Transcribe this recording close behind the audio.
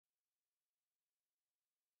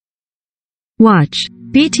Watch.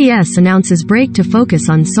 BTS announces break to focus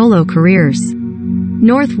on solo careers.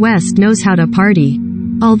 North West knows how to party.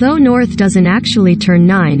 Although North doesn't actually turn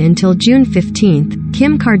 9 until June 15th,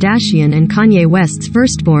 Kim Kardashian and Kanye West's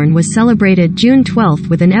firstborn was celebrated June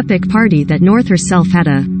 12th with an epic party that North herself had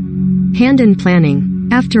a hand in planning.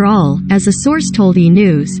 After all, as a source told E!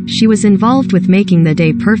 News, she was involved with making the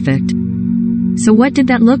day perfect. So what did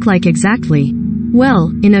that look like exactly?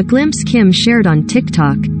 Well, in a glimpse Kim shared on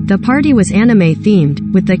TikTok, the party was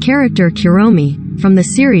anime-themed, with the character Kuromi, from the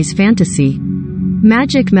series Fantasy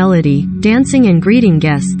Magic Melody, dancing and greeting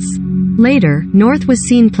guests. Later, North was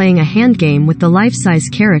seen playing a hand game with the life-size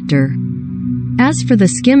character. As for the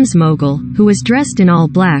Skims mogul, who was dressed in all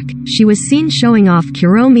black, she was seen showing off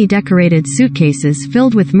Kuromi-decorated suitcases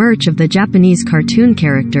filled with merch of the Japanese cartoon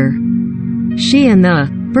character. She and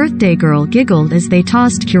the birthday girl giggled as they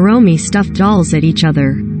tossed Kuromi stuffed dolls at each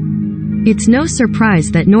other. It's no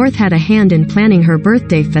surprise that North had a hand in planning her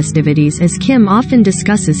birthday festivities, as Kim often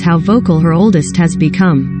discusses how vocal her oldest has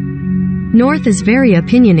become. North is very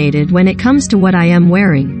opinionated when it comes to what I am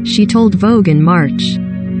wearing, she told Vogue in March.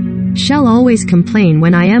 She'll always complain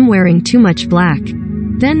when I am wearing too much black.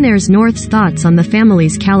 Then there's North's thoughts on the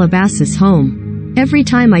family's Calabasas home. Every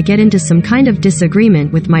time I get into some kind of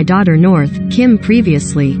disagreement with my daughter North, Kim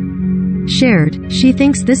previously shared, she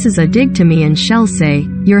thinks this is a dig to me and she'll say,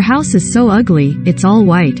 "Your house is so ugly, it's all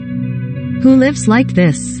white. Who lives like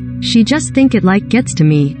this? She just think it like gets to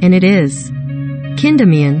me, and it is.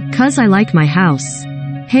 Kindamian, 'cause I like my house."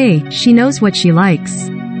 Hey, she knows what she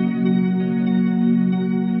likes.